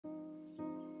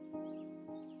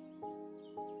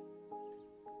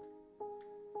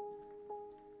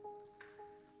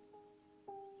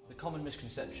common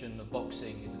misconception of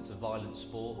boxing is that it's a violent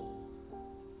sport,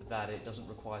 that it doesn't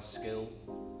require skill,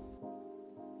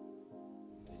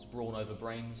 it's brawn over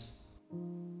brains,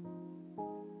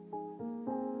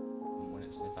 when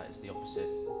in fact it's the opposite.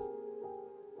 It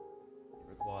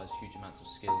requires huge amounts of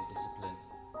skill, discipline,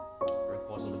 it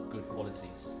requires a lot of good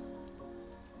qualities.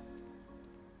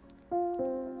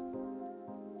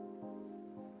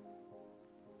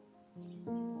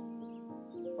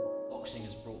 Boxing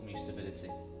has brought me stability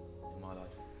in my life.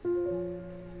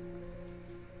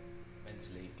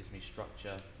 Mentally, it gives me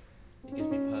structure, it gives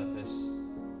me purpose.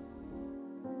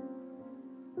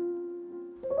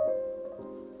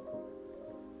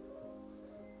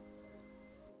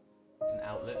 It's an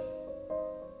outlet.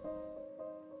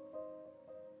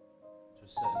 To a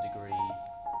certain degree,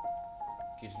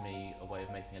 it gives me a way of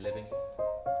making a living.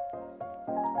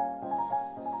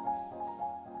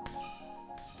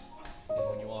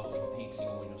 When you are competing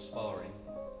or when you're sparring,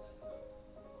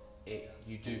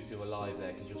 you do feel alive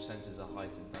there because your senses are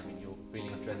heightened. I mean, you're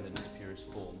feeling adrenaline in its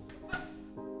purest form.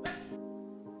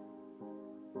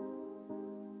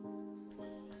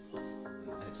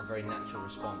 And it's a very natural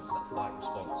response, that fight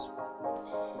response.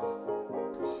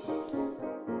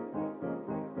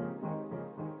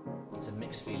 It's a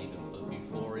mixed feeling of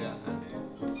euphoria and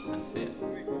fear.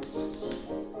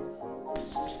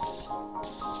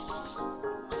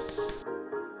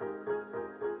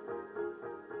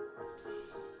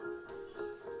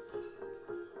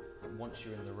 Once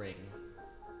you're in the ring,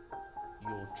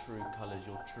 your true colours,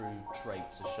 your true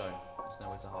traits are shown. There's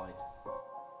nowhere to hide.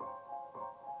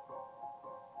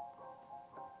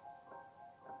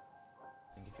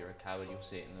 I think if you're a coward, you'll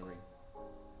see it in the ring.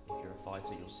 If you're a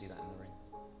fighter, you'll see that in the ring.